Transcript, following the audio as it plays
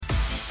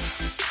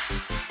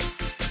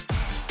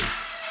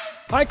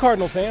Hi,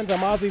 Cardinal fans.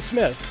 I'm Ozzie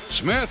Smith.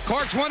 Smith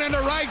corks one into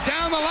right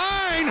down the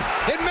line.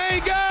 It may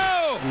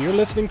go. And you're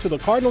listening to the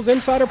Cardinals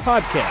Insider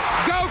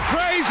Podcast. Go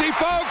crazy,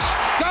 folks.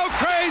 Go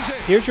crazy.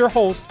 Here's your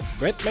host,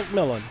 Brett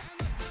McMillan.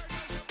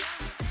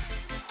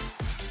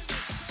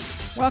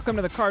 Welcome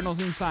to the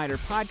Cardinals Insider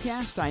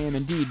Podcast. I am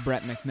indeed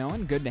Brett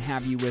McMillan. Good to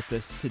have you with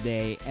us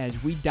today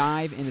as we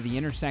dive into the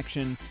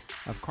intersection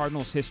of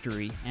Cardinals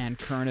history and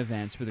current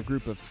events with a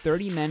group of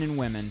 30 men and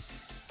women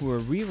who are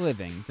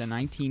reliving the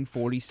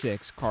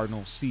 1946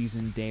 Cardinals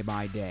season day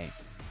by day.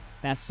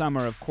 That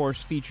summer, of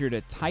course, featured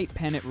a tight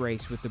pennant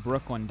race with the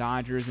Brooklyn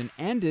Dodgers and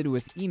ended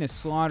with Enos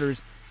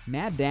Slaughter's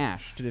mad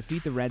dash to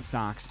defeat the Red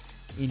Sox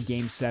in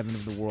Game 7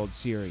 of the World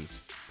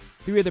Series.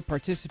 Three of the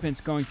participants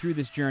going through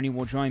this journey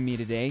will join me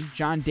today.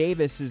 John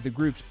Davis is the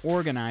group's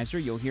organizer.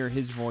 You'll hear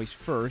his voice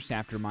first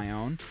after my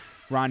own.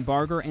 Ron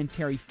Barger and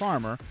Terry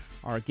Farmer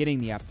are getting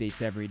the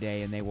updates every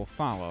day, and they will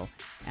follow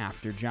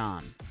after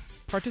John.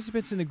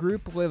 Participants in the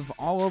group live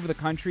all over the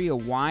country, a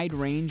wide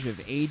range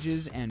of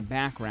ages and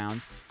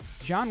backgrounds.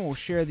 John will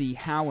share the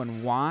how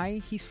and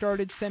why he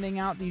started sending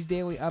out these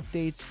daily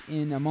updates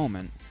in a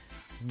moment.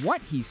 What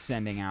he's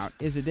sending out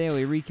is a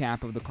daily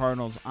recap of the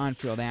Cardinals'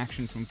 on-field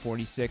action from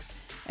 46,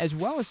 as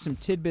well as some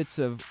tidbits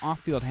of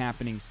off-field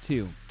happenings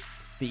too.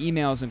 The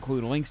emails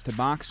include links to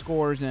box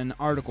scores and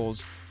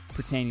articles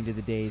pertaining to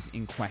the days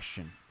in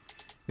question.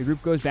 The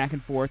group goes back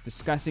and forth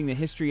discussing the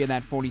history of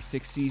that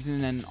 46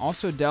 season and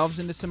also delves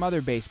into some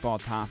other baseball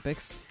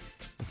topics.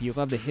 If you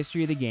love the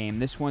history of the game,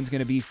 this one's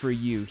going to be for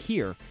you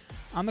here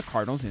on the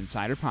Cardinals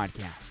Insider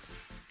Podcast.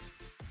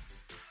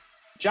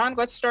 John,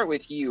 let's start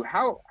with you.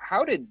 How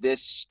did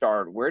this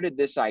start? Where did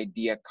this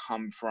idea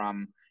come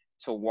from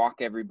to walk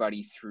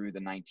everybody through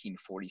the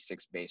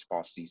 1946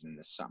 baseball season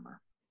this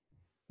summer?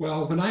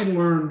 Well, when I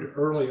learned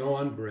early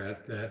on,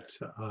 Brett, that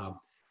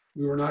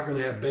we were not going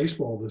to have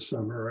baseball this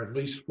summer, or at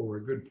least for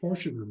a good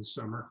portion of the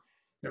summer,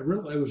 I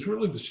was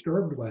really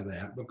disturbed by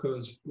that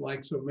because,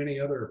 like so many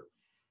other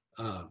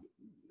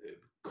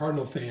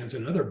Cardinal fans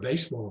and other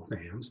baseball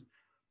fans,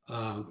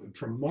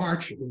 from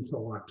March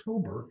until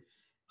October,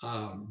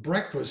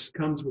 breakfast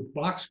comes with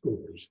box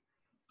scores.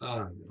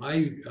 I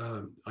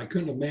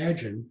couldn't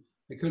imagine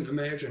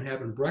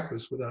having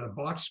breakfast without a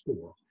box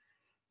score.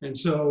 And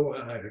so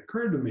it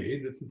occurred to me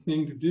that the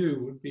thing to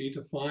do would be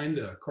to find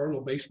a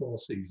Cardinal baseball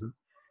season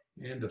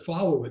and to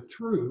follow it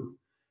through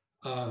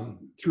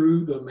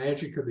the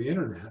magic of the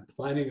internet,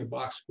 finding a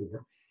box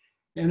score.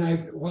 And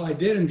while I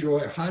did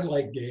enjoy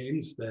highlight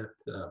games that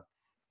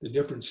the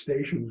different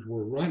stations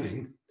were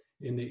running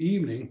in the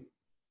evening,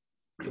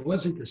 it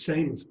wasn't the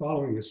same as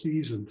following a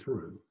season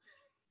through.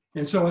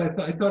 And so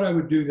I thought I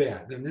would do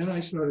that. And then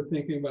I started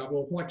thinking about,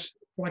 well,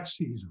 what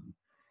season?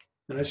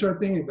 And I started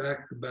thinking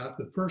back about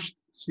the first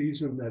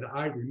season that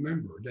I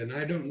remembered. And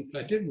I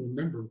didn't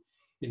remember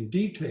in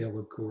detail,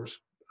 of course,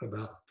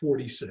 about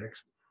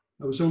 46.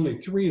 I was only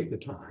 3 at the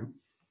time.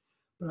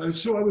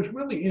 So I was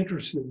really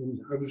interested in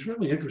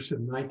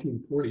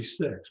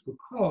 1946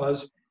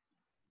 because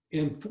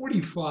in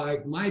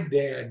 45, my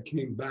dad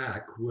came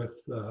back with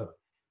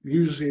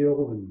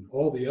Musial and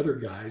all the other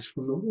guys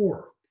from the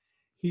war.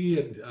 He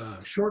had,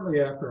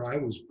 shortly after I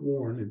was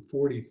born in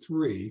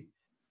 43,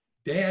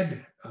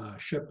 Dad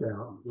shipped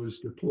out, was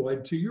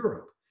deployed to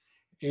Europe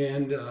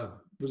and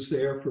was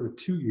there for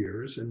 2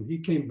 years. And he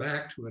came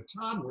back to a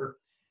toddler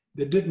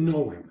that didn't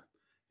know him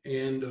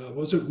and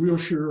wasn't real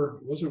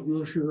sure what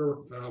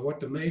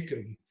to make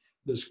of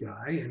this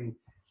guy. And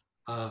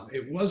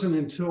it wasn't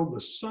until the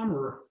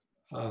summer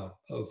of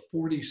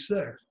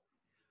 46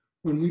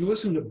 when we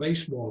listened to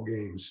baseball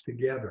games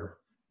together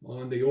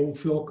on the old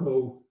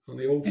Philco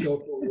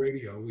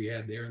radio we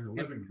had there in the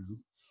living room.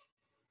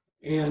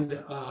 And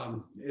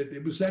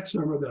it was that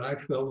summer that I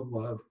fell in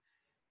love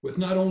with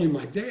not only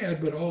my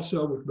dad, but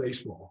also with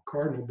baseball,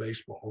 Cardinal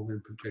baseball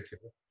in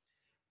particular.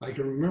 I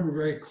can remember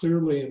very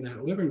clearly in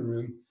that living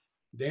room,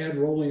 Dad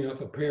rolling up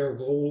a pair of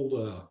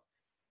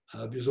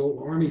his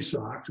old Army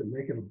socks and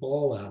making a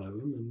ball out of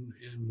them.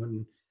 And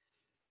when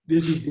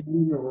Dizzy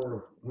Dean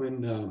or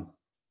when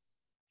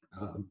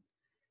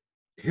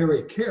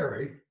Harry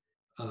Carey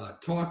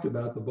talked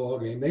about the ball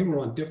game, they were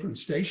on different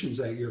stations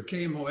that year.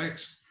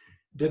 KMOX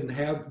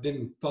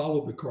didn't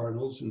follow the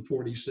Cardinals in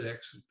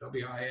 46,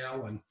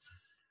 WIL, and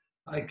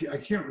I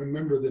can't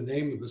remember the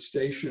name of the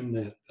station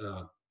that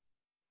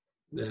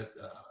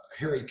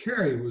Harry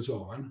Carey was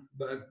on,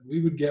 but we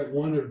would get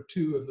one of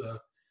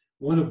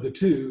the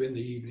two in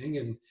the evening,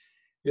 and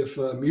if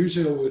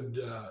Musial would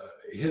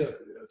hit a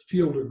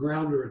fielder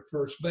grounder at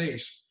first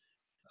base,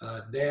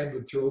 Dad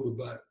would throw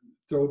the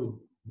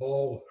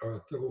ball, or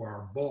throw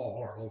our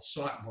little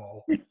sock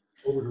ball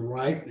over to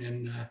right,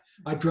 and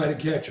I'd try to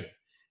catch it.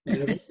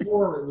 And it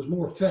was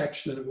more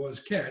fetch than it was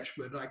catch,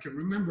 but I can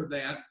remember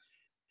that.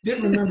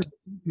 Didn't remember the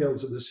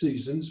details of the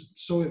seasons,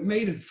 so it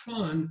made it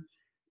fun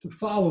to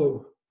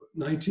follow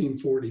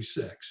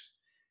 1946.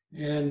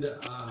 And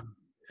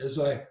as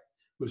I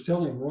was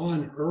telling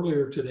Ron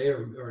earlier today,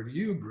 or to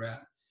you,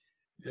 Brett,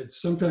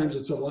 sometimes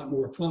it's a lot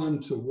more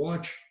fun to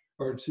watch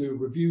or to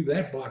review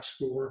that box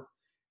score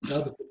now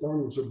that the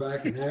Cardinals are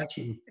back in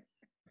action.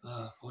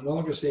 On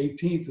August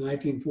 18th,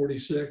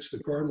 1946,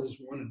 the Cardinals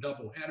won a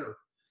doubleheader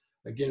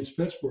against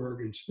Pittsburgh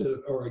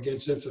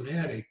against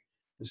Cincinnati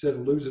instead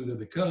of losing to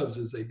the Cubs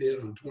as they did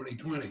on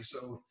 2020.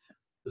 So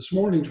this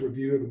morning's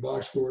review of the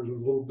box scores was a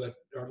little bit,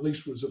 or at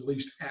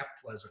least half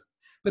pleasant.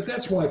 But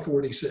that's why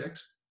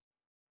 46.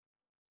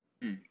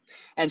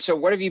 And so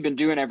what have you been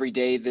doing every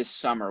day this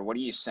summer? What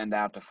do you send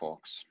out to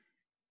folks?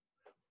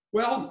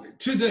 Well,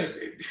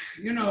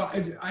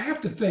 I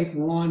have to thank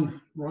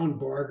Ron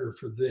Barger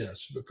for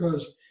this,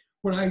 because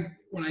when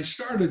I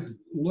started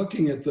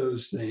looking at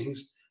those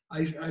things,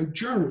 I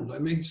journaled. I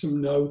made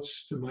some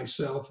notes to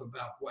myself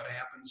about what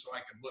happened so I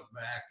could look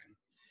back,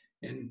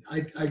 and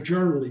I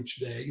journal each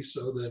day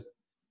so that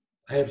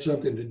I have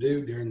something to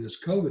do during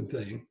this COVID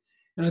thing.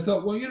 And I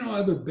thought, well,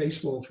 other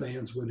baseball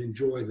fans would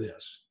enjoy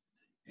this.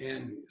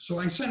 And so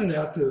I sent it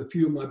out to a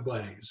few of my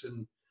buddies,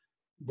 and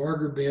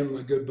Barger being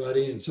my good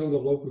buddy, and some of the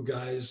local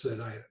guys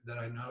that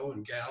I know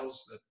and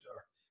gals that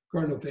are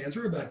Cardinal fans.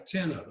 There are about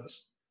 10 of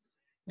us.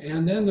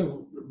 And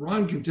then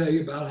Ron can tell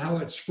you about how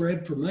it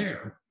spread from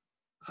there.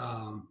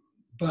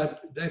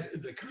 But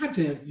the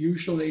content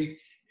usually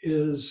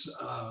is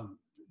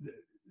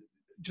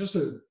just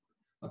a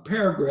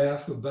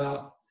paragraph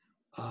about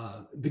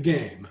the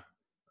game,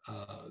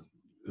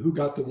 who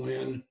got the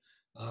win,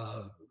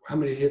 how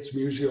many hits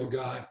Musial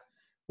got,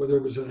 whether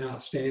it was an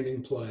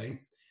outstanding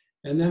play.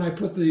 And then I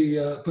put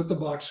the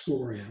box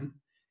score in,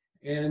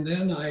 and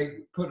then I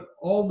put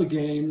all the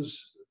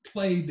games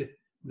played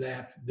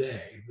that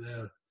day.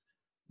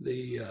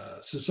 The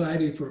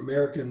Society for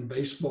American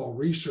Baseball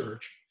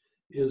Research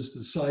is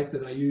the site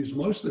that I use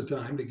most of the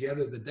time to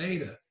gather the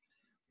data.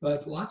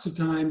 But lots of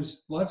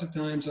times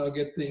I'll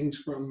get things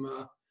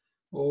from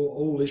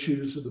old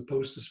issues of the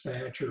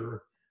Post-Dispatch,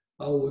 or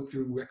I'll look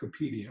through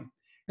Wikipedia.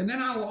 And then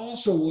I'll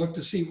also look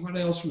to see what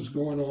else was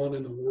going on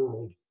in the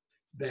world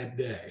that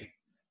day.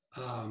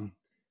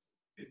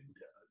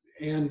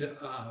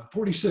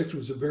 46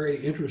 was a very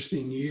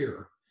interesting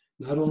year,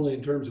 not only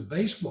in terms of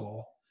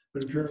baseball,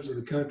 but in terms of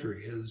the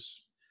country.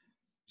 As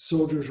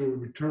soldiers were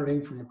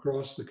returning from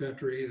across the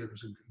country, there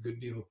was a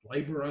good deal of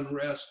labor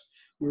unrest.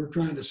 We were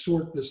trying to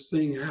sort this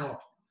thing out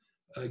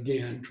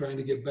again, trying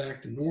to get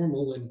back to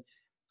normal. And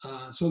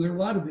so there are a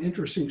lot of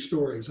interesting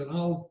stories, and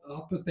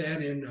I'll put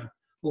that in a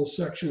little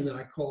section that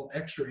I call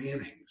Extra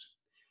Innings.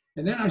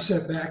 And then I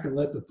sat back and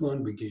let the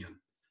fun begin.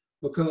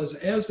 Because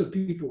as the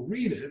people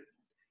read it,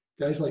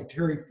 guys like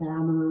Terry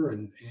Farmer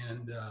and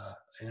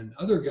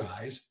other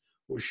guys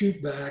will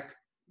shoot back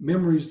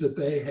memories that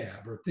they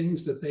have, or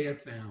things that they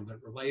have found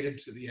that related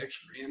to the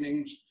extra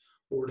innings,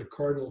 or to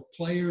Cardinal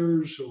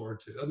players, or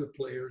to other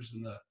players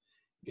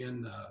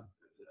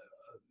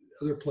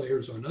other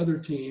players on other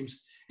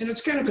teams. And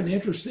it's kind of an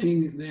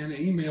interesting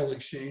email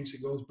exchange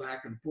that goes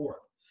back and forth.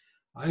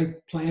 I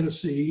plant a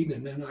seed,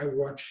 and then I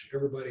watch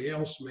everybody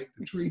else make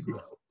the tree grow.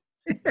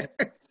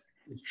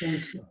 It's fun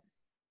stuff.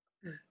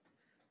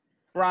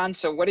 Ron,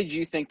 so what did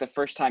you think the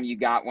first time you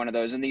got one of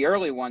those? And the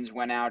early ones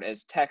went out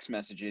as text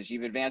messages.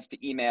 You've advanced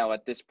to email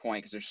at this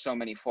point because there's so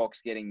many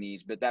folks getting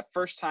these. But that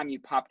first time you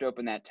popped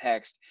open that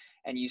text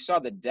and you saw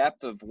the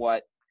depth of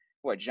what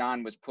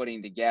John was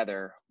putting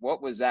together,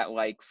 what was that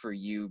like for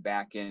you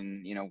back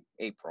in,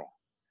 April?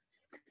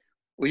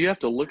 Well, you have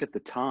to look at the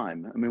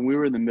time. I mean, we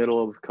were in the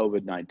middle of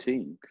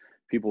COVID-19.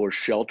 People were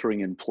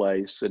sheltering in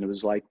place, and it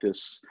was like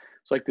this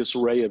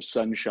ray of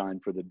sunshine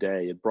for the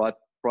day. It brought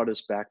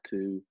us back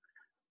to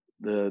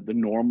the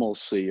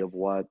normalcy of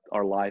what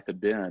our life had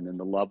been, and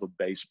the love of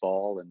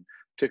baseball, and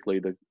particularly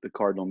the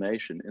Cardinal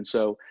Nation. And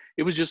so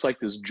it was just like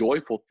this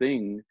joyful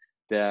thing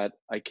that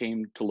I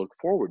came to look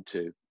forward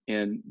to.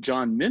 And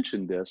John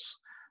mentioned this,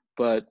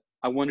 but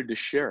I wanted to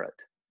share it.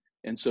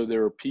 And so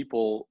there are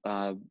people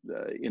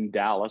in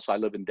Dallas. I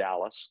live in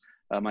Dallas.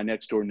 My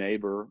next door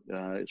neighbor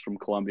is from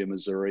Columbia,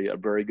 Missouri. A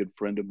very good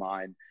friend of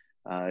mine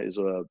is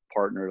a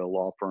partner at a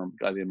law firm,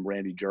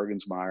 Randy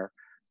Juergensmeyer,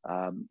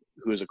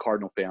 who is a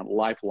Cardinal fan,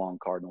 lifelong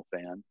Cardinal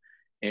fan.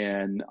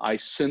 And I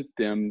sent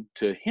them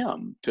to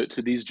him,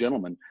 to these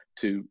gentlemen,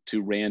 to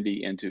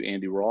Randy and to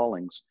Andy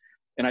Rawlings.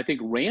 And I think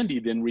Randy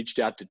then reached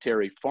out to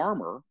Terry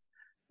Farmer,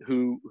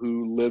 who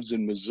lives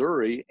in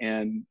Missouri,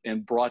 and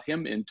brought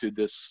him into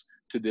this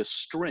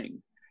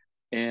string.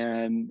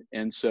 And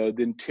so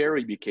then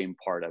Terry became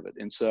part of it.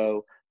 And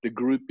so the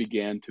group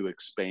began to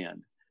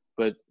expand.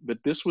 But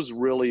this was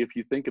really, if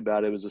you think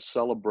about it, it was a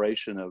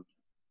celebration of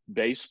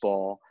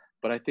baseball.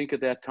 But I think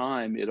at that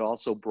time, it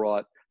also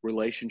brought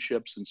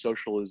relationships and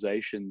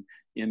socialization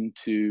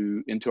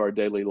into our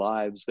daily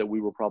lives that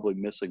we were probably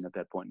missing at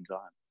that point in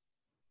time.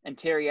 And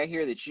Terry, I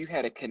hear that you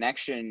had a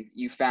connection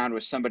you found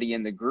with somebody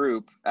in the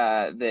group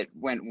that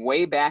went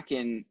way back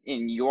in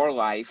your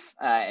life,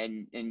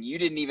 and you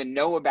didn't even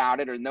know about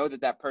it or know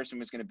that person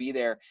was going to be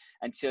there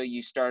until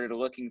you started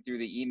looking through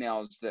the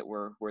emails that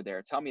were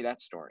there. Tell me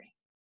that story.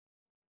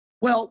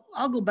 Well,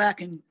 I'll go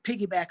back and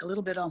piggyback a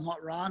little bit on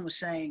what Ron was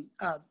saying.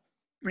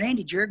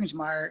 Randy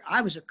Juergensmeyer,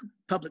 I was a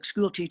public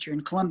school teacher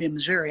in Columbia,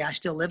 Missouri. I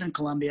still live in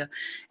Columbia.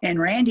 And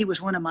Randy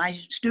was one of my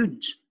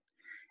students.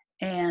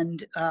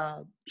 And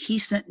he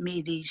sent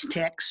me these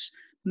texts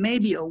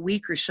maybe a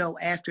week or so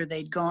after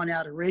they'd gone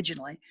out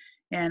originally.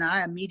 And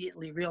I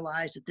immediately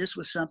realized that this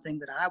was something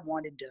that I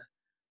wanted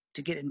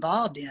to get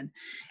involved in.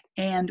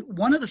 And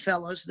one of the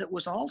fellows that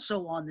was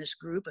also on this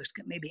group,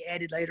 maybe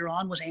added later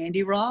on, was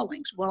Andy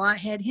Rawlings. Well, I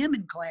had him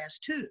in class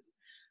too.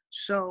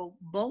 So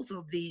both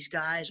of these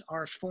guys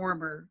are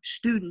former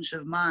students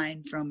of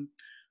mine from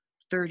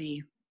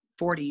 30,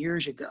 40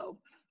 years ago.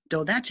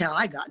 So that's how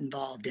I got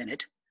involved in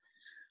it.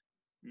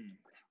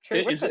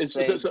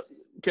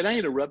 Can I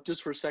interrupt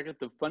just for a second?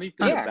 The funny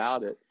thing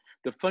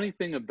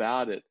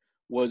about it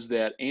was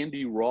that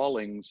Andy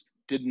Rawlings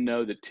didn't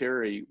know that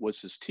Terry was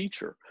his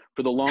teacher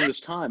for the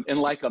longest time. And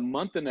like a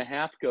month and a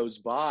half goes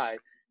by,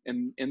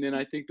 and then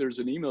I think there's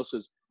an email that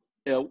says,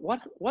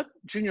 what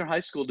junior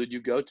high school did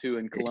you go to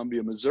in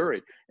Columbia,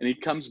 Missouri? And he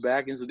comes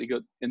back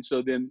and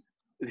so then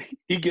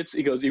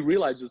he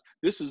realizes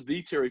this is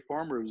the Terry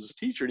Farmer who's his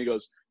teacher. And he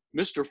goes,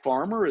 Mr.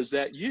 Farmer, is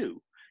that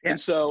you? Yeah. And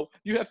so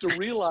you have to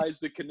realize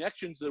the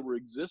connections that were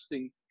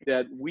existing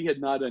that we had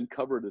not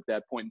uncovered at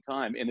that point in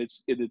time. And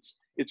it's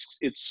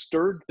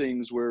stirred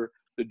things where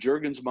the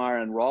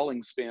Juergensmeyer and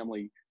Rawlings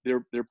family,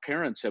 their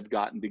parents have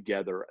gotten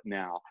together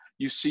now.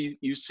 You see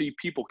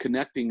people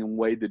connecting in a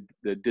way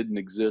that didn't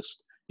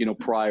exist,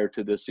 prior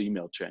to this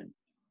email chain.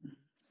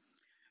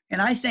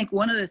 And I think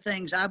one of the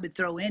things I would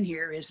throw in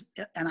here is,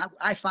 and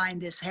I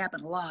find this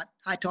happen a lot.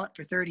 I taught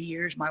for 30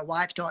 years. My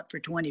wife taught for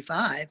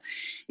 25,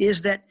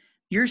 is that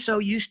you're so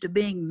used to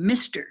being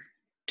Mr.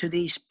 to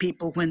these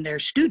people when they're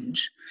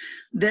students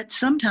that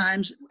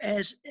sometimes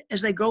as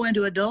they grow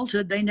into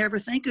adulthood, they never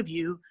think of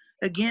you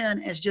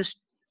again as just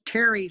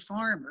Terry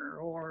Farmer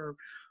or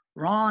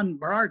Ron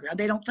Barger.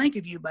 They don't think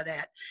of you by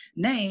that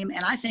name.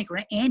 And I think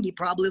Andy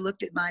probably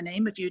looked at my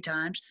name a few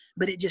times,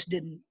 but it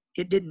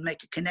didn't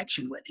make a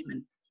connection with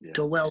him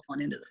until well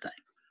on into the thing.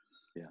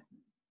 Yeah.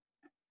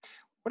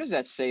 What does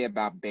that say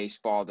about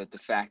baseball, that the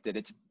fact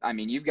that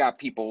you've got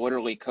people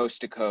literally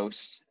coast to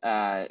coast,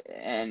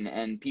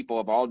 and people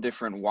of all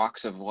different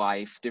walks of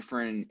life,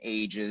 different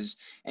ages,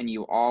 and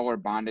you all are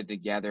bonded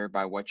together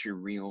by what you're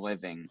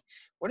reliving.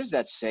 What does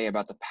that say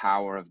about the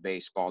power of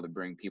baseball to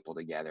bring people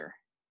together?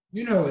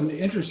 And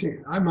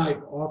interesting, I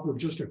might offer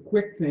just a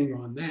quick thing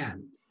on that.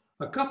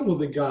 A couple of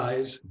the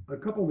guys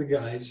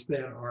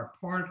that are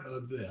part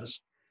of this,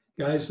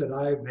 guys that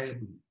I've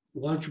had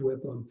lunch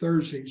with on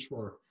Thursdays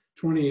for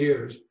 20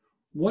 years,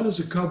 one is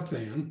a Cub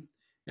fan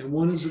and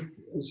one is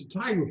a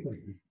Tiger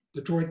fan,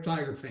 Detroit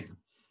Tiger fan.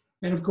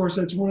 And of course,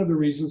 that's one of the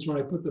reasons when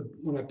I put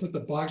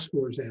the box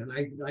scores in,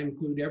 I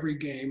include every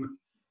game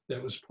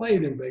that was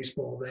played in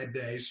baseball that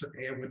day,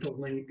 and with a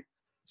link,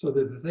 so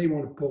that if they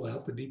want to pull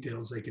out the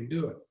details, they can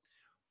do it.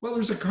 Well,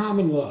 there's a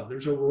common love.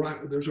 There's a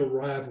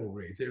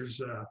rivalry.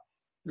 There's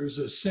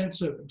a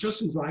sense of,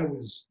 just as I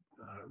was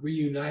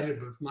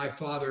reunited with my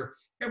father,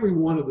 every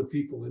one of the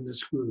people in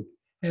this group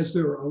has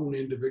their own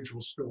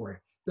individual story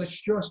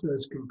that's just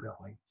as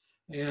compelling,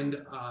 and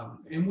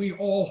we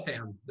all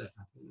have that.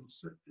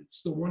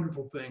 It's the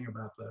wonderful thing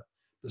about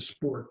the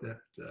sport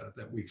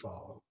that we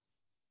follow.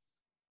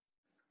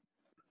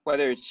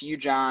 Whether it's you,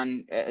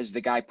 John, as the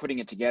guy putting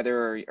it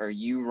together, or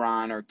you,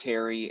 Ron, or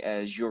Terry,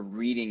 as you're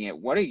reading it,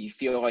 what do you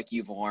feel like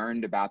you've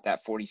learned about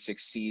that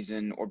 46th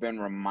season, or been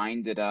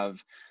reminded of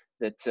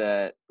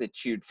that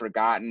you'd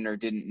forgotten or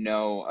didn't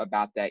know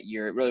about that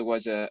year? It really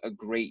was a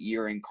great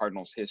year in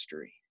Cardinals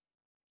history.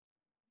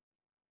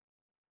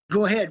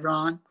 Go ahead,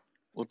 Ron.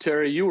 Well,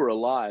 Terry, you were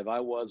alive. I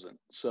wasn't.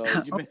 So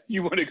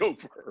you want to go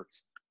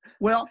first.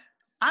 Well,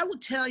 I will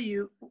tell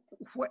you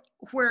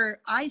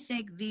where I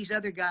think these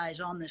other guys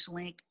on this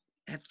link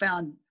have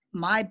found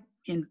my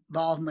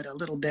involvement a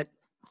little bit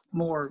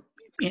more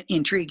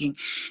intriguing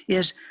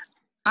is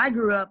I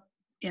grew up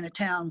in a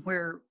town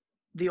where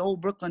the old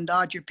Brooklyn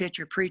Dodger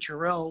pitcher Preacher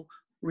Rowe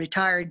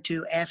retired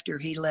to after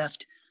he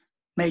left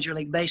Major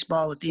League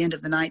Baseball at the end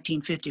of the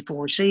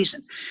 1954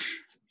 season.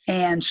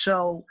 And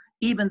so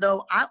even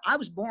though I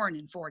was born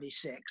in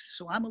 46,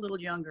 so I'm a little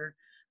younger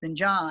than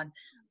John,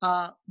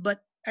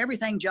 but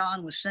everything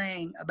John was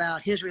saying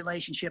about his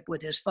relationship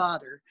with his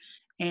father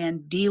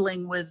and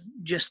dealing with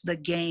just the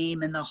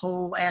game and the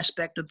whole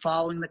aspect of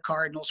following the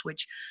Cardinals,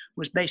 which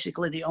was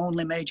basically the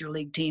only major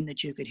league team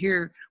that you could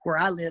hear where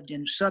I lived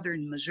in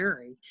southern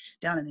Missouri,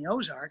 down in the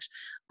Ozarks.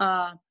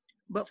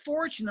 But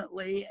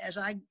fortunately, as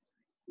I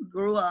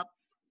grew up,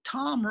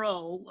 Tom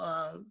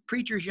Rowe,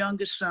 Preacher's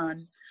youngest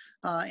son,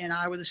 and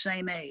I were the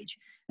same age.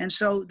 And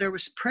so there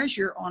was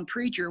pressure on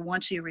Preacher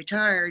once he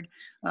retired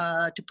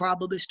to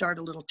probably start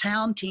a little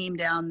town team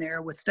down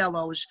there with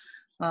fellows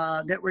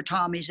that were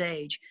Tommy's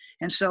age.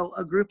 And so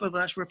a group of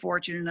us were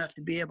fortunate enough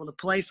to be able to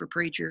play for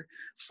Preacher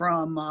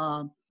from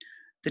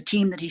the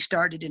team that he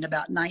started in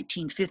about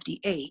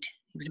 1958.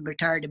 He was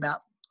retired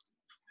about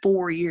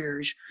 4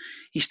 years.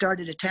 He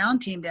started a town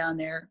team down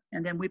there,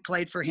 and then we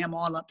played for him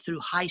all up through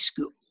high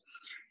school.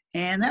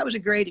 And that was a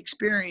great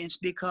experience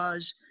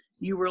because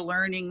you were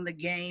learning the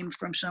game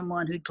from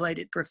someone who'd played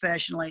it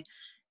professionally.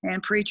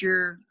 And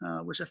Preacher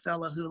was a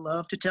fellow who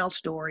loved to tell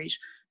stories.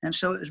 And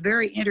so it was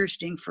very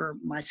interesting for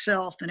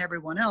myself and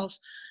everyone else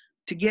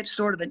to get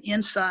sort of an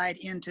insight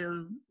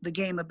into the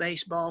game of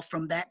baseball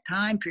from that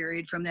time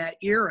period, from that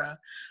era,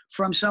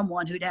 from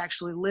someone who'd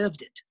actually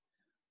lived it.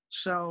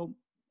 So,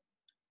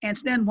 and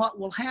then what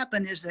will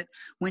happen is that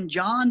when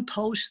John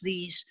posts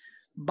these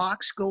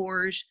box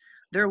scores,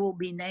 there will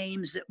be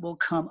names that will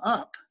come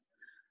up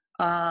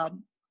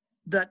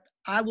that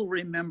I will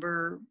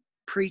remember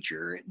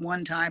Preacher at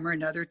one time or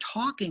another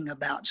talking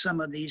about some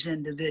of these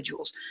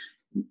individuals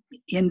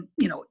in,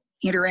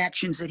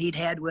 interactions that he'd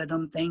had with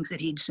them, things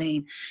that he'd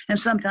seen. And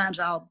sometimes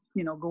I'll,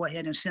 go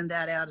ahead and send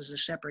that out as a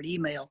separate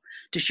email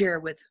to share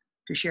with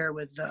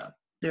the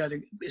other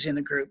is in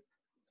the group.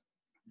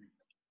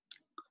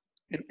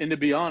 And to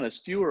be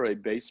honest, you are a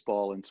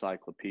baseball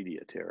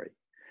encyclopedia, Terry.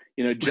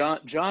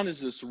 John is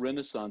this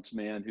Renaissance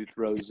man who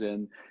throws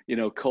in,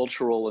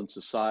 cultural and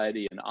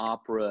society and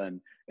opera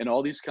and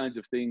all these kinds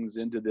of things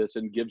into this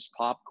and gives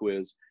pop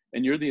quiz.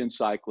 And you're the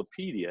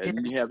encyclopedia. And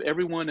then you have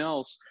everyone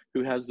else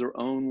who has their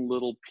own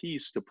little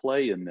piece to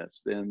play in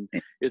this. And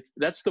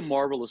that's the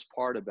marvelous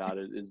part about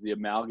it, is the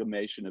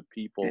amalgamation of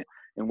people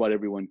and what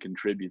everyone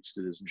contributes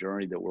to this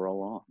journey that we're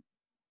all on.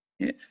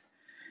 Yeah.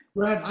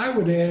 Brett, I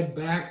would add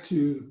back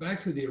to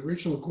the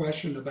original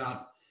question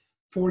about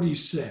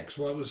 46,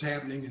 what was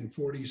happening in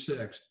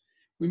 46.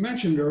 We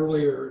mentioned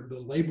earlier the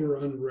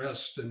labor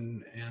unrest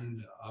and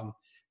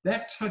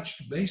that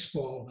touched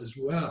baseball as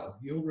well.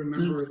 You'll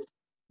remember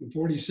in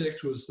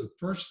 46 was the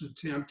first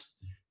attempt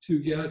to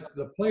get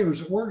the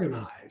players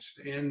organized,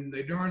 and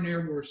they darn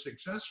near were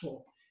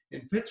successful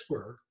in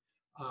Pittsburgh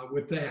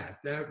with that.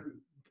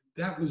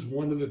 That was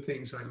one of the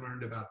things I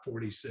learned about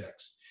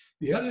 46.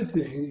 The other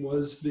thing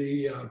was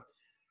the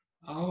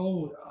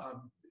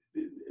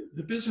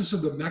business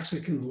of the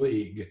Mexican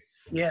League.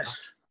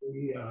 Yes.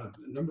 The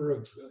number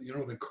of,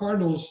 the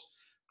Cardinals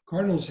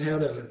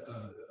had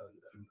a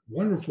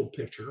wonderful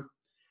pitcher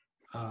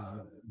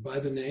by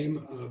the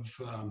name of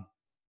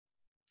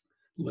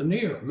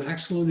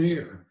Max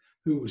Lanier,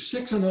 who was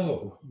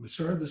 6-0. The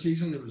start of the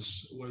season, it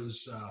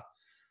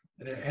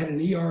had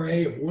an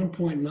ERA of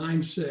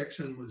 1.96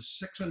 and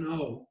was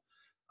 6-0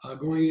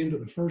 going into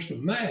the 1st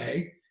of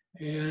May.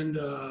 And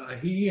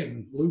he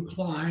and Lou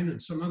Klein and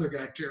some other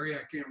guy, Terry,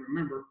 I can't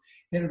remember,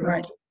 headed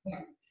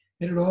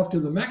off to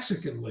the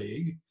Mexican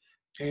League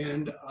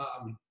and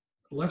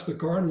left the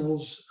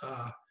Cardinals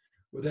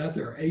without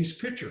their ace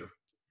pitcher.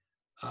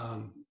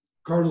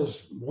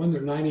 Cardinals won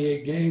their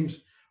 98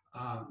 games.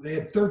 They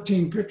had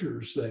 13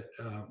 pitchers that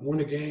won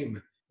a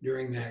game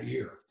during that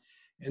year.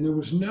 And there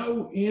was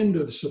no end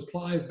of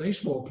supply of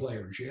baseball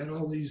players. You had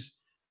all these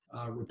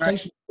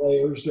replacement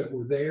players that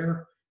were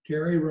there,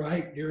 Terry,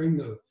 right, during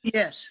the...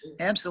 Yes,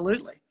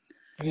 absolutely.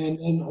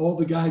 And all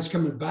the guys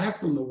coming back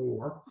from the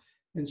war.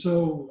 And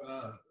so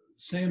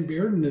Sam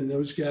Bearden and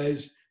those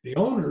guys, the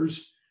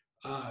owners,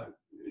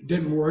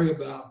 didn't worry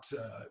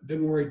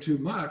too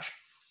much,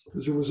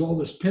 because there was all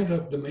this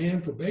pent-up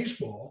demand for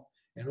baseball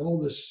and all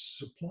this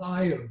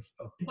supply of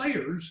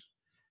players.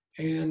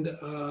 And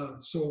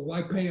so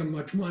why pay them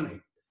much money?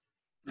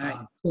 Right.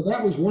 So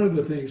that was one of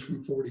the things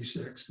from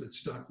 46 that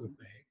stuck with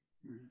me.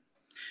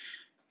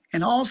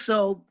 And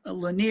also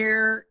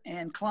Lanier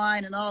and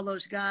Klein and all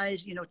those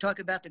guys, talk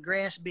about the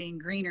grass being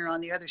greener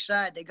on the other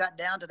side. They got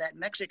down to that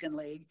Mexican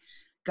League,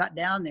 got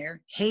down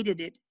there,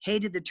 hated it,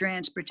 hated the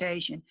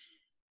transportation.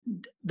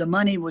 The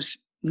money was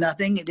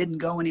nothing. It didn't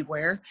go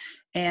anywhere.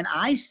 And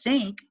I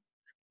think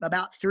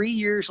about 3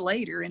 years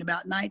later, in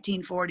about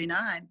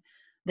 1949,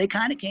 they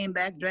kind of came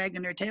back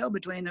dragging their tail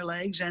between their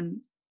legs,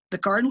 and the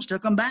Cardinals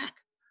took them back.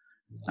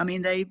 I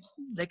mean, they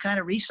kind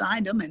of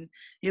re-signed them, and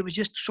it was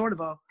just sort of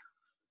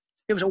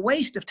it was a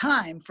waste of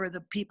time for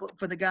the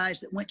guys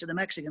that went to the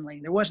Mexican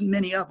League. There wasn't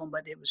many of them,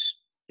 but it was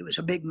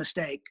a big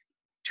mistake.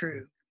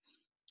 True.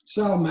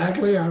 Sal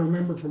Magley, I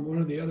remember from one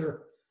of the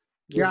other.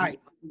 Right.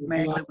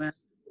 Magley went.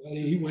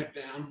 He went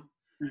down,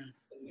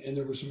 and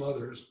there were some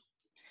others.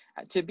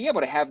 To be able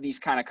to have these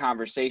kind of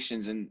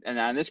conversations, and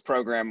on this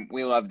program,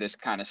 we love this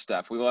kind of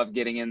stuff. We love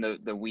getting in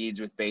the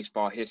weeds with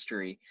baseball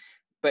history.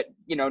 But,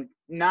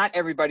 not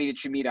everybody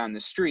that you meet on the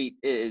street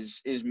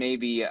is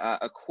maybe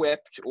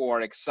equipped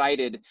or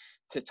excited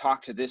to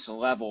talk to this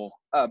level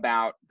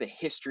about the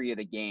history of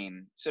the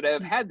game. So to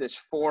have had this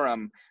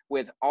forum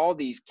with all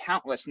these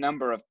countless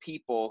number of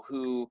people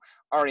who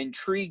are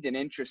intrigued and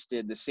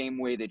interested the same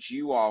way that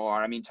you all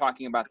are. I mean,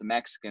 talking about the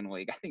Mexican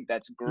League, I think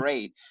that's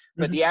great.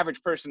 But the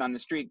average person on the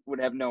street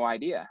would have no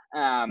idea.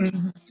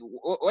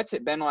 What's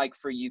it been like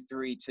for you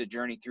three to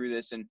journey through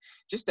this, and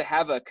just to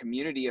have a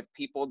community of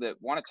people that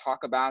want to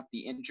talk about the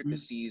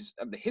intricacies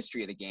of the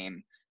history of the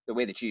game the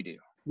way that you do?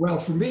 Well,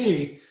 for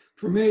me,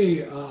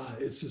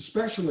 it's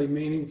especially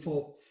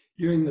meaningful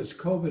during this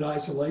COVID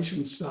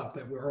isolation stuff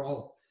that we're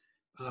all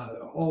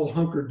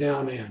hunkered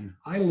down in.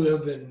 I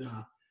live in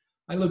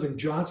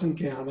Johnson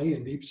County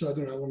in deep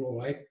southern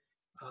Illinois.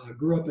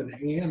 Grew up in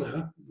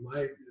Anna, it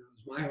was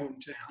my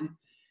hometown,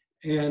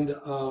 and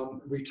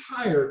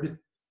retired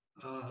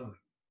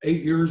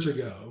 8 years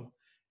ago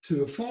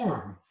to a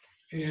farm.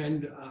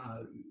 And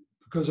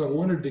because I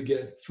wanted to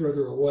get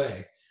further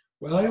away.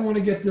 Well, I don't want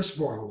to get this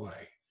far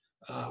away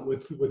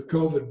with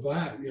COVID.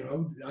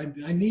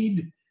 I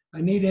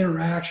need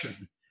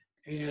interaction,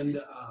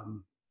 and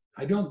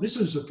I don't. This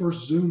is the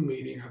first Zoom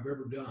meeting I've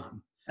ever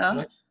done,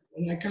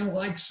 and I kind of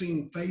like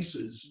seeing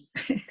faces.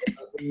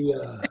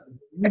 The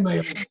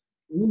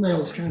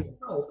emails kind of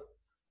help,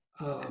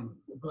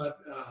 but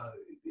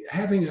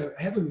having a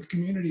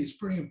community is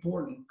pretty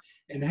important,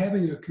 and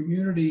having a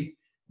community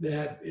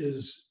that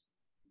is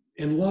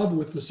in love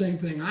with the same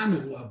thing I'm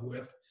in love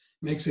with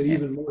makes it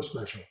even more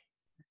special.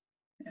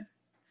 Yeah.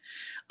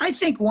 I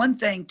think one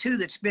thing too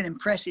that's been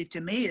impressive to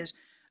me is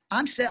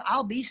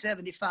I'll be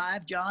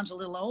 75. John's a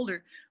little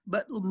older,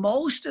 but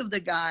most of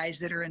the guys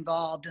that are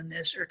involved in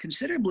this are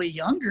considerably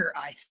younger,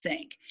 I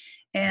think.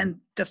 And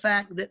the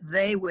fact that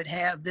they would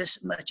have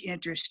this much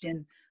interest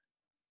in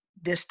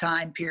this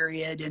time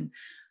period and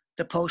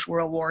the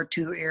post-World War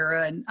II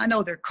era, and I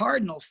know they're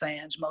Cardinal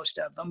fans, most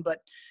of them,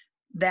 but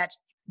that's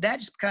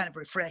kind of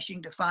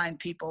refreshing to find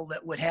people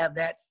that would have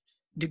that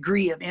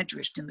degree of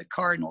interest in the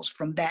Cardinals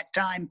from that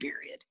time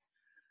period.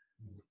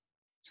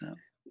 So,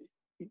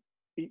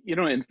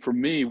 and for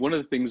me, one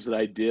of the things that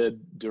I did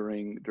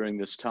during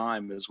this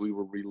time as we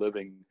were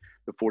reliving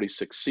the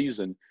 46th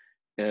season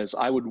is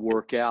I would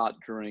work out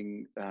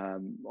during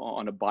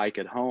on a bike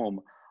at home.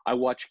 I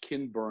watched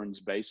Ken Burns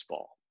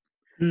baseball.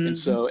 Mm-hmm. And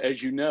so,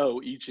 as you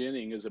know, each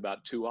inning is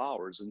about 2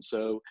 hours. And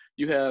so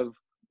you have,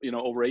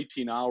 over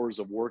 18 hours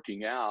of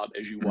working out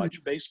as you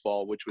watch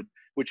baseball, which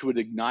would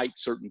ignite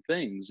certain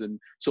things. And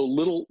so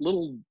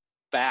little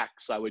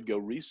facts I would go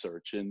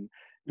research. And,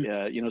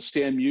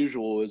 Stan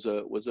Musial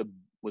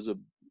was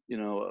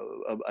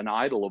an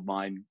idol of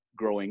mine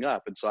growing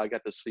up. And so I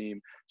got to see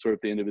him sort of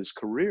at the end of his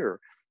career.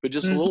 But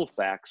just little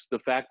facts, the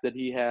fact that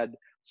he had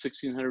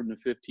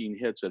 1,615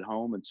 hits at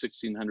home and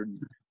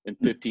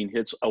 1,615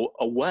 hits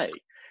away.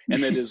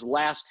 And that his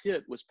last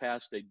hit was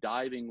past a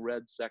diving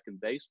red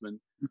second baseman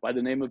by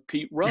the name of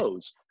Pete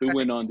Rose, who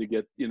went on to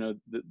get, the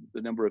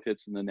number of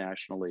hits in the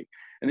National League.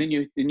 And then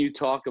you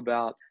talk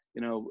about,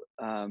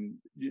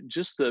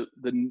 just the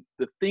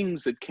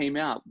things that came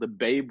out, the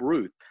Babe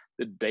Ruth,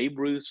 that Babe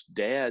Ruth's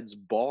dad's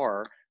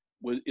bar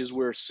is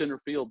where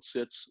center field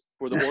sits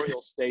for the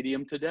Orioles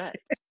Stadium today.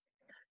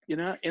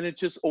 And it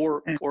just,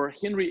 or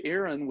Henry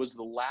Aaron was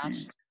the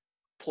last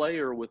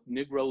player with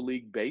Negro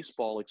League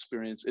baseball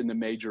experience in the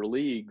major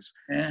leagues.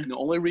 And the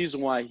only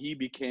reason why he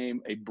became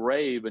a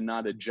Brave and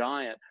not a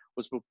Giant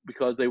was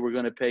because they were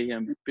going to pay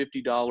him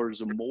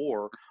 $50 or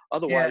more.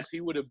 Otherwise,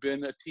 he would have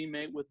been a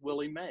teammate with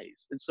Willie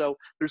Mays. And so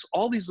there's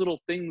all these little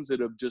things that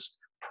have just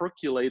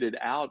percolated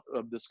out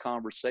of this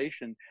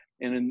conversation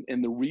and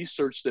in the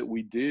research that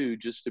we do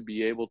just to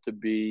be able to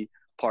be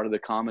part of the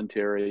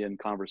commentary and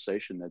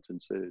conversation that's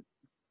ensued.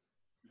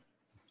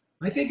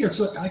 I think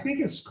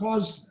it's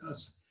caused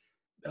us,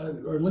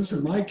 or at least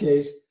in my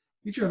case,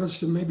 each of us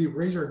to maybe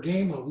raise our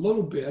game a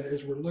little bit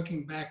as we're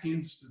looking back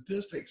in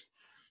statistics,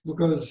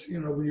 because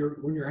when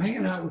you're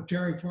hanging out with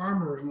Terry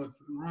Farmer and with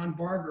Ron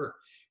Barger,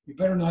 you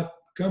better not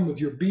come with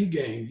your B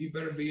game. You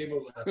better be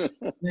able to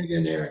dig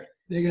in there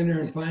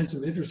and find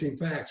some interesting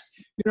facts.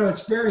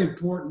 It's very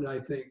important, I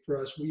think, for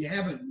us. We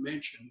haven't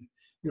mentioned,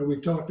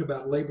 we've talked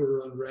about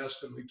labor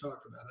unrest and we've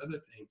talked about other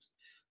things,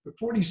 but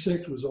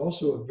 46 was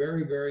also a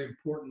very, very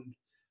important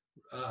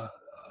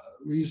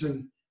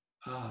reason.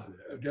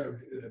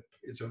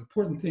 It's an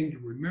important thing to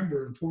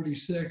remember in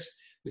 46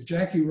 that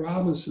Jackie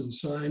Robinson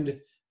signed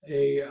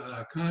a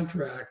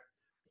contract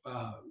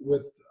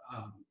with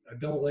a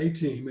Double-A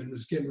team and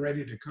was getting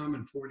ready to come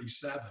in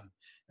 47.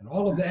 And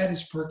all of that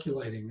is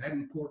percolating, that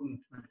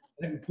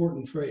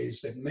important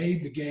phrase that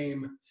made the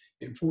game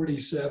in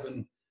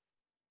 47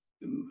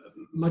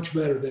 much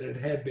better than it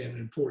had been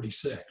in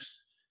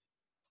 46.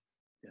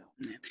 Yeah.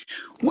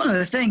 One of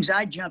the things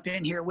I jump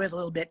in here with a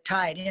little bit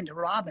tied into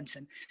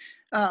Robinson,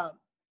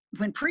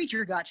 when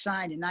Preacher got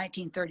signed in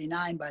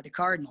 1939 by the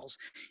Cardinals,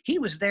 he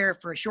was there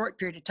for a short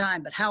period of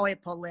time, but Howie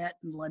Paulette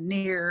and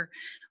Lanier,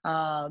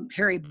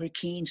 Harry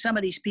Burkeen, some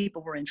of these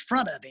people were in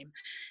front of him.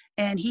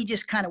 And he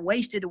just kind of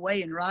wasted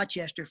away in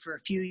Rochester for a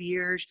few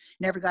years,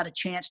 never got a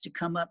chance to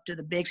come up to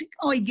the bigs.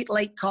 He'd get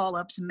late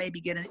call-ups and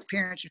maybe get an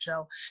appearance or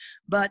so.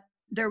 But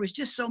there was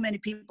just so many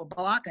people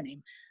blocking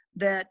him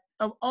that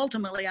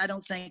ultimately I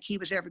don't think he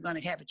was ever going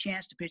to have a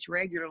chance to pitch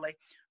regularly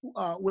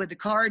with the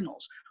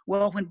Cardinals.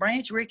 Well, when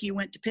Branch Rickey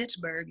went to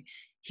Pittsburgh,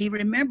 he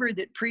remembered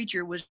that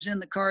Preacher was in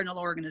the Cardinal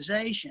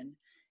organization,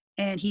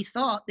 and he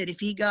thought that if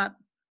he got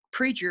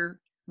Preacher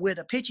with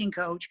a pitching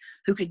coach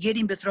who could get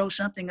him to throw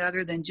something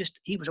other than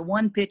he was a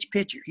one-pitch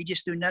pitcher. He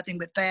just threw nothing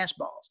but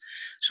fastballs.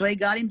 So he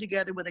got him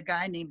together with a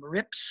guy named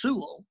Rip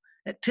Sewell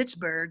at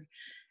Pittsburgh,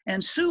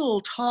 and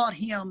Sewell taught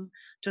him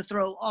to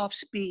throw off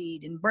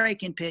speed and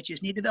breaking pitches,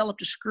 and he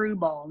developed a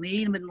screwball, and he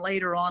even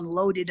later on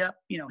loaded up,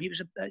 he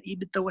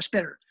would throw a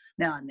spitter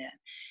now and then.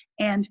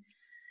 And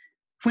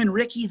when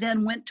Rickey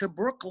then went to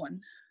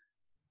Brooklyn,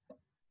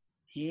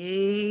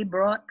 he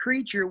brought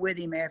Preacher with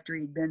him after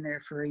he'd been there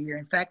for a year.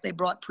 In fact, they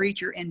brought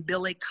Preacher and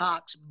Billy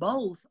Cox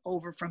both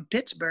over from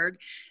Pittsburgh.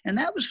 And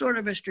that was sort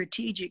of a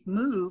strategic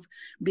move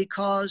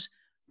because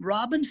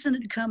Robinson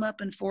had come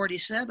up in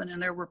 47, and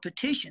there were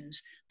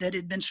petitions that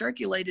had been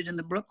circulated in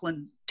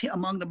the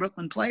among the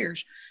Brooklyn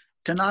players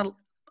to not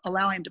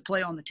allow him to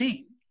play on the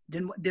team.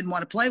 Didn't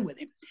want to play with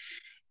him.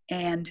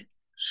 And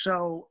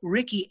so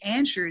Ricky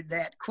answered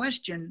that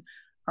question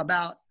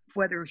about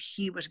whether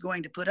he was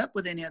going to put up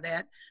with any of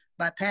that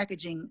by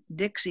packaging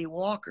Dixie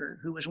Walker,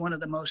 who was one of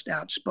the most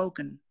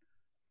outspoken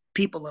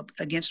people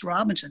against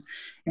Robinson,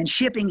 and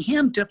shipping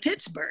him to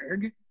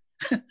Pittsburgh,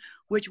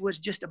 which was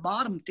just a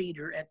bottom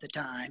feeder at the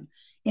time,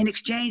 in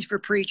exchange for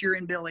Preacher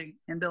and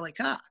Billy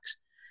Cox.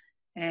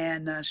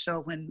 And so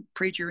when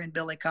Preacher and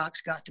Billy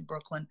Cox got to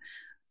Brooklyn,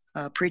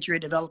 Preacher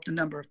had developed a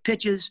number of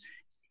pitches.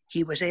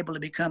 He was able to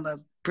become a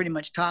pretty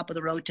much top of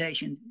the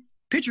rotation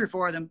pitcher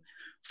for them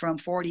from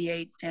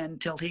 48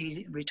 until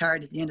he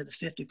retired at the end of the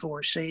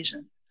 54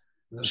 season.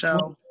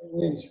 So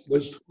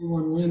those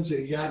 21 wins that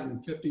he got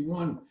in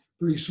 51,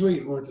 pretty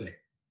sweet, weren't they?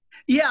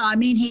 Yeah, I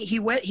mean, he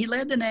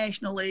led the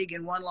National League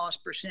in won-loss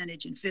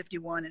percentage in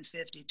 51 and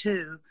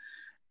 52.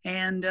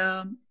 And,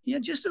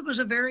 it was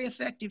a very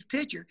effective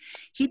pitcher.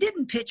 He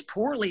didn't pitch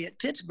poorly at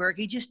Pittsburgh.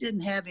 He just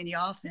didn't have any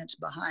offense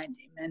behind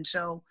him. And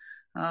so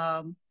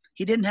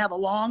he didn't have a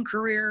long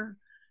career.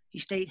 He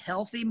stayed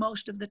healthy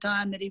most of the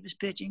time that he was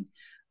pitching.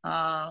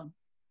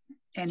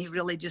 And he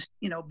really just,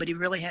 but he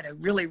really had a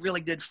really,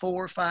 really good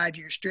 4 or 5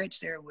 year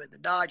stretch there with the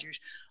Dodgers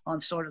on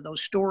sort of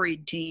those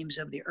storied teams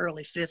of the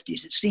early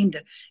 50s. It seemed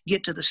to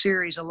get to the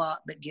series a lot,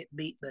 but get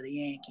beat by the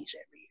Yankees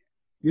every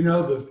year.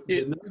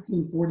 The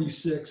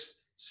 1946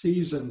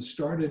 season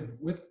started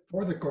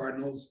for the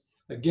Cardinals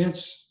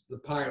against the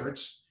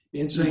Pirates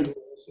in St. Louis.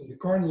 And the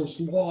Cardinals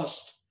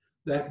lost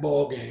that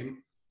ball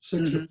game,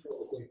 6-4, I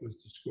think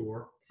was the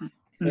score.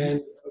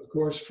 And of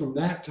course, from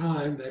that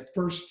time, that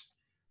first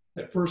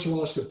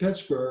loss to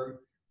Pittsburgh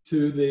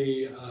to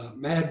the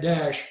Mad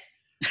Dash,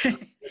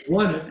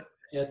 won it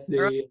at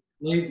the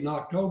late in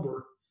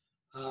October.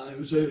 It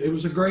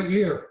was a great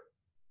year.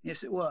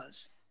 Yes, it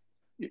was.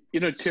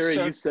 Terry,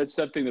 you said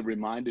something that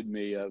reminded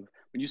me of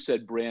when you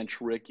said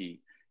Branch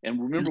Rickey. And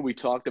remember, we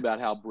talked about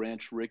how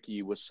Branch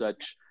Rickey was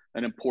such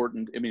an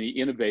important. He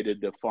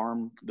innovated the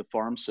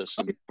farm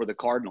system for the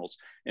Cardinals,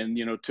 and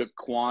took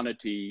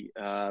quantity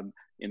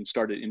and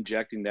started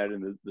injecting that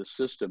into the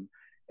system.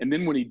 And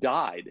then when he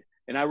died,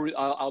 and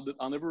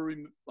I'll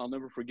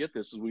never forget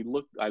this.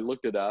 I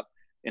looked it up,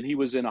 and he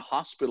was in a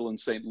hospital in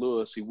St.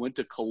 Louis. He went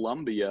to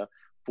Columbia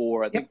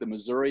for, I think the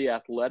Missouri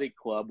Athletic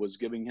Club was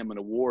giving him an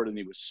award, and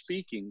he was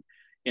speaking,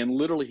 and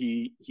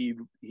literally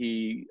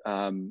he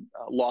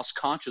lost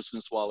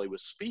consciousness while he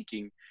was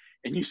speaking.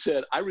 And you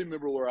said, I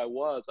remember where I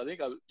was. I think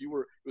it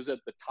was at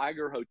the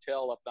Tiger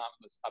Hotel, if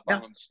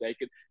I'm not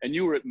mistaken, and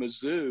you were at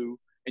Mizzou,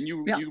 and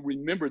you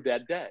remembered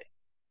that day.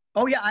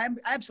 Oh, yeah, I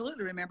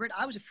absolutely remember it.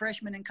 I was a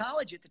freshman in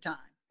college at the time.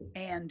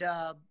 And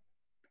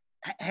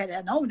had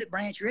I known that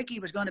Branch Rickey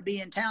was going to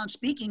be in town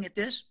speaking at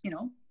this,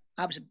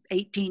 I was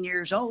 18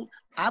 years old,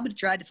 I would have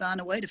tried to find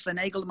a way to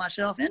finagle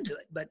myself into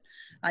it. But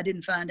I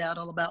didn't find out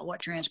all about what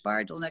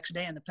transpired till the next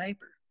day in the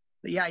paper.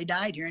 But, yeah, he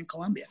died here in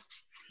Columbia.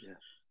 Yeah.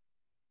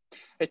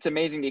 It's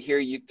amazing to hear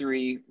you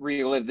three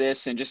relive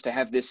this and just to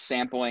have this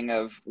sampling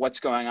of what's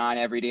going on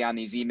every day on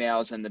these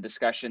emails and the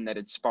discussion that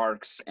it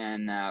sparks.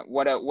 And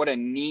what a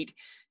neat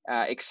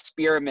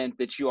experiment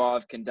that you all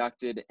have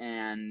conducted,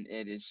 and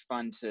it is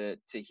fun to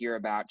hear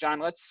about. John,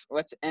 let's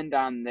end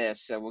on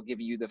this. We'll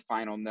give you the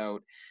final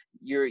note.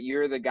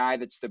 You're the guy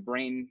that's the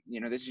brain.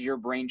 This is your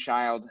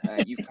brainchild.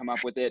 You've come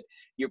up with it.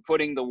 You're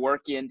putting the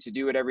work in to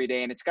do it every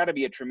day, and it's got to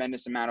be a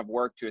tremendous amount of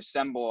work to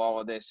assemble all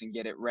of this and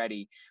get it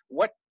ready.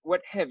 What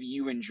have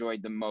you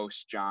enjoyed the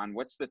most, John?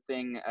 What's the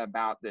thing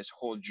about this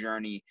whole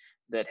journey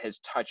that has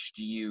touched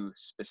you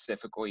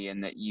specifically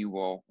and that you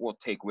will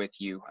take with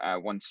you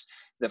once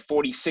the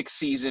 46th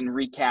season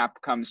recap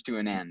comes to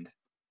an end?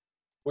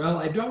 Well,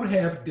 I don't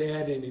have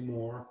Dad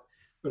anymore,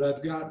 but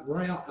I've got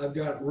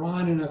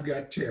Ron, and I've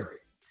got Terry.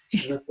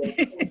 And I've got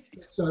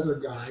 6 other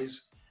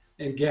guys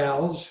and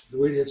gals.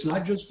 It's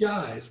not just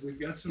guys. We've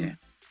got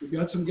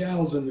some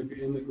gals in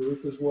the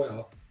group as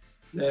well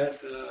that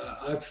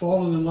I've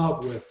fallen in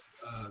love with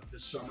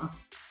this summer.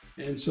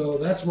 And so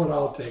that's what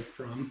I'll take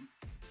from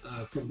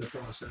the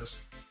process.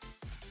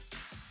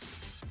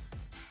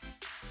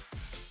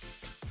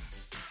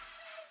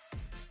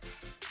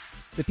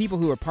 The people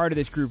who are part of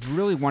this group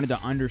really wanted to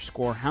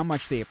underscore how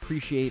much they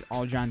appreciate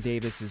all John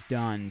Davis has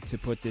done to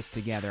put this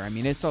together.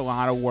 It's a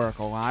lot of work,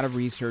 a lot of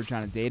research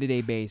on a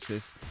day-to-day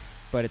basis.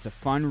 but it's a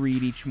fun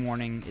read each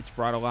morning. It's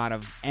brought a lot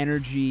of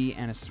energy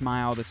and a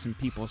smile to some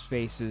people's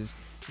faces,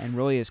 and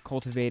really has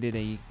cultivated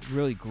a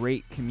really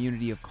great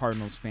community of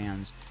Cardinals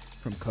fans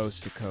from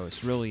coast to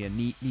coast. Really a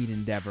neat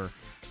endeavor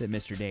that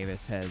Mr.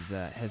 Davis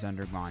has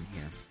undergone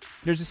here.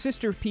 There's a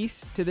sister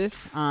piece to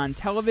this on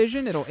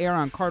television. It'll air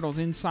on Cardinals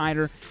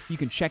Insider. You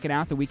can check it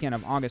out the weekend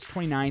of August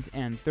 29th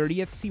and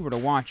 30th. See where to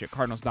watch at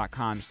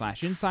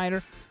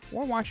cardinals.com/insider,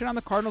 or watch it on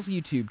the Cardinals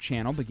YouTube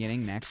channel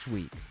beginning next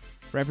week.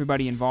 For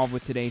everybody involved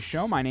with today's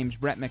show, my name's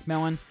Brett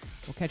McMillan.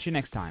 We'll catch you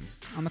next time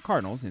on the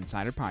Cardinals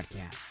Insider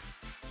Podcast.